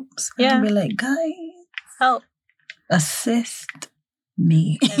troops and be like, guys, help, assist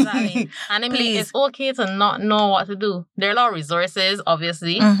me. Exactly. And I mean, it's okay to not know what to do. There are a lot of resources,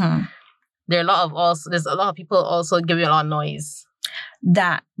 obviously. There's a lot of people also give you a lot of noise.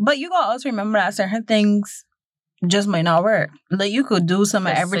 That. But you gotta also remember that certain things just might not work. Like you could do some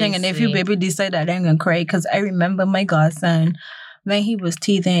of everything, and if your baby decide that they're gonna cry, because I remember my godson when he was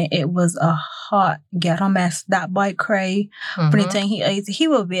teething, it was a hot ghetto mess. That boy cry. But the time he ate, he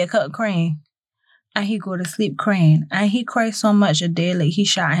would wake up crying. And he go to sleep crying. And he cried so much a day, like he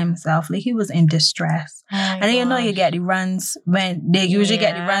shot himself. Like he was in distress. And then you know you get the runs when they usually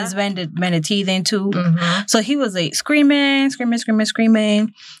get the runs when the teething too. So he was like screaming.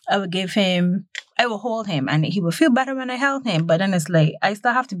 I would hold him and he would feel better when I held him. But then it's like I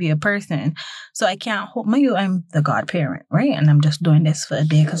still have to be a person. So I can't hold I'm the godparent, right? And I'm just doing this for a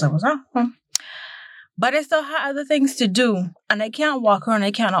day because I was home. But I still had other things to do. And I can't walk around. I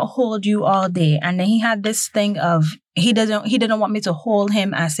cannot hold you all day. And then he had this thing of, he didn't want me to hold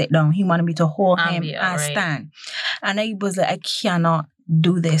him and sit down. He wanted me to hold him and stand. And I was like, I cannot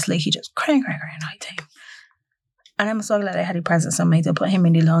do this. Like he just crying all the time. And I'm so glad I had the presence of me to put him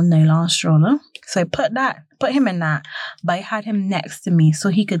in the little nylon stroller. So I put him in that. But I had him next to me so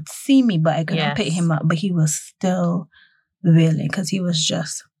he could see me, but I couldn't pick him up. But he was still wailing because he was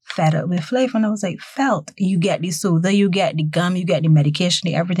just fed up with life. And I was like, you get the soda, you get the gum, you get the medication,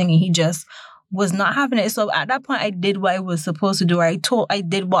 everything, and he just was not having it. So at that point I did what I was supposed to do. I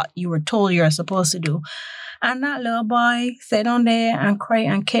did what you were told you're supposed to do. And that little boy sat on there and cried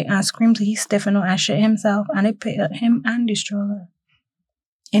and kicked and screamed till he stiffened up and shit himself. And I picked up him and the stroller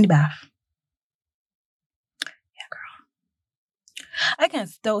in the bath. Yeah, girl. I can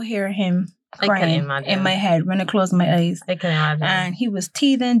still hear him crying in my head when I close my eyes. I can imagine. And he was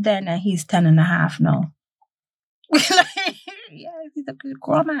teething then, and he's 10 and a half now. Yeah, he's a good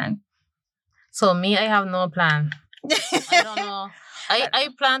grown man. So me, I have no plan. I don't know. I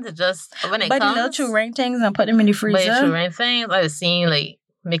plan to just, when it comes... But the little children things and put them in the freezer. But the children things, I was seeing like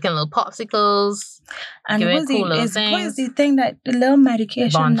making little popsicles. And what is the thing that the little medication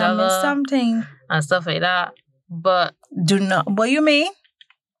is something. And stuff like that. But... Do not... What you mean?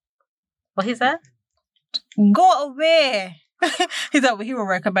 What he said? Go away. He thought he will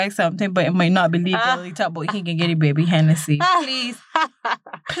recommend something, but it might not be legal. He talk about he can get a baby Hennessy.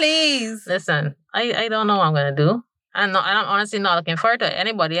 Please. Listen, I don't know what I'm going to do. I'm honestly not looking forward to it.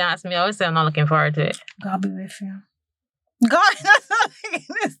 Anybody ask me, I always say I'm not looking forward to it. God be with you. God, that's not like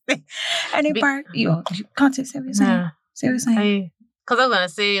this thing. Any part, you can't say what you're saying. Say what you're saying. Because I was going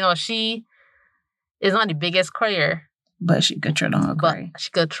to say, she is not the biggest crier. But she could throw down a cry. But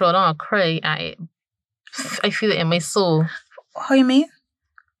she could throw down a cry. And I feel it in my soul. How you mean?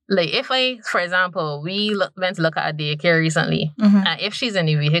 Like, if for example, we went to look at a daycare recently, and if she's in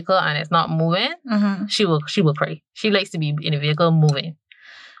the vehicle and it's not moving, she will cry. She likes to be in the vehicle moving.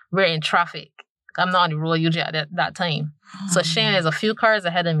 We're in traffic. I'm not on the road usually at that time. So Shane is a few cars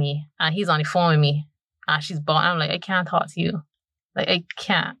ahead of me, and he's on the phone with me, and she's bought. I'm like, I can't talk to you. Like, I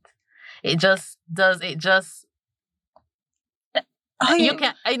can't. You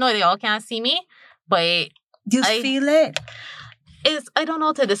can't. I know they all can't see me, but you feel it. I don't know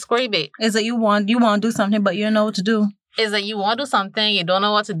how to describe it. Is it you want to do something, but you don't know what to do? Is it you want to do something, you don't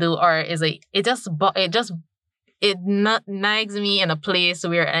know what to do, or is it nags me in a place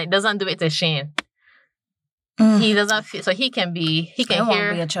where it doesn't do it to Shane. He doesn't feel, so he can hear.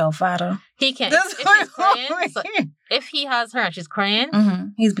 Be a child father. He can. If she's crying, so if he has her and she's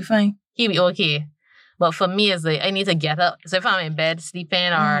crying, he'll be fine. He'll be okay. But for me, it's like I need to get up. So if I'm in bed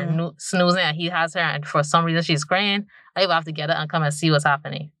sleeping or snoozing and he has her and for some reason she's crying, I will have to get up and come and see what's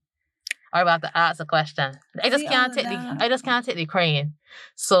happening. Or I will have to ask a question. I just can't take the crying.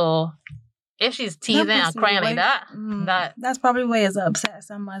 So if she's teething and crying like that, that's probably why it's upset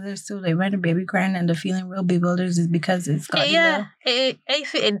some mothers too. Like when the baby crying and they're feeling real bewildered is because it's got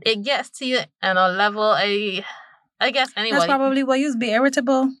it gets to you on a level. I guess anyway. That's probably why you be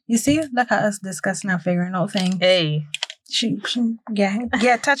irritable. You see? Look at us discussing and figuring out things. Hey. She touching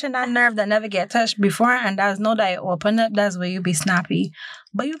that nerve that never get touched before, and there's no that you open up, that's where you be snappy.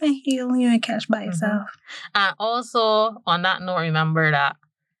 But you can heal, you can catch by yourself. And also, on that note, remember that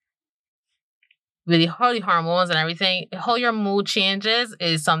with all the hormones and everything, how your mood changes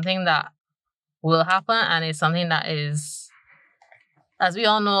is something that will happen, and it's something that is, as we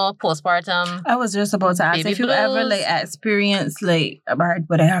all know, postpartum. I was just about to ask if you ever experience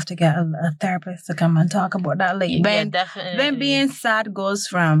but I have to get a therapist to come and talk about that. Definitely. When being sad goes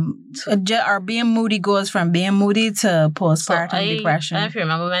from, or being moody goes from being moody to postpartum depression. I don't know if you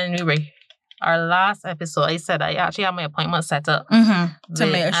remember when we were our last episode, I said I actually had my appointment set up to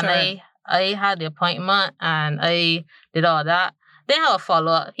make sure. And I had the appointment and I did all that. didn't have a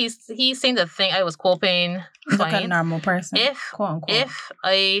follow-up. He seemed to think I was coping fine. Like a normal person, quote unquote. If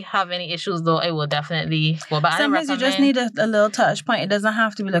I have any issues, though, I will definitely go back. Sometimes you just need a little touch point. It doesn't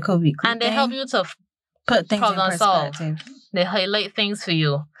have to be like a weekly and they thing. help you to Put things in problem solve. perspective. They highlight things for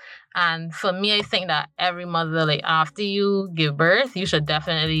you. And for me, I think that every mother, like after you give birth, you should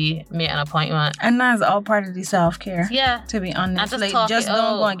definitely make an appointment. And that's all part of the self-care. Yeah. To be honest. And Like, just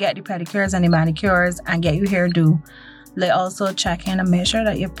don't go and get the pedicures and the manicures and get your hair do. Like, also check in and make sure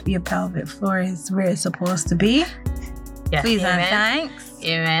that your pelvic floor is where it's supposed to be. Yes, Please amen. and thanks.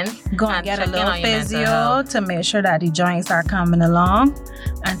 Amen. Go and get a check in little on your mental physio health. to make sure that the joints are coming along.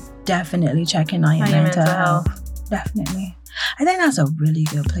 And definitely check in on your mental health. Definitely. I think that's a really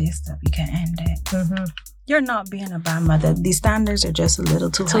good place that we can end it. Mm-hmm. You're not being a bad mother. The standards are just a little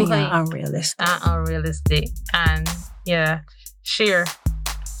too high and unrealistic. And yeah, share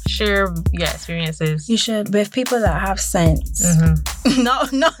your experiences. You should with people that have sense. Mm-hmm. not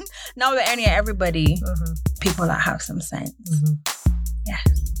with everybody. Mm-hmm. People that have some sense. Mm-hmm. Yes.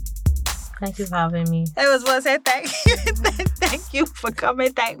 Thank you for having me. I was going to say thank you. Thank you for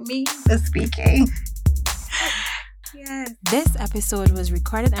coming. Thank me for speaking. Yes. This episode was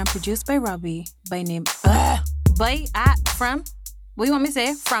recorded and produced by Robbie from what you want me to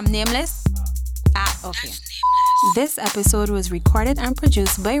say? From Nameless? Okay. This episode was recorded and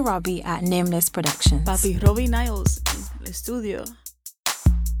produced by Robbie at Nameless Productions. Papi, Robbie Niles in el estudio.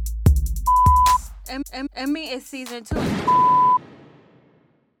 Emmy is season 2.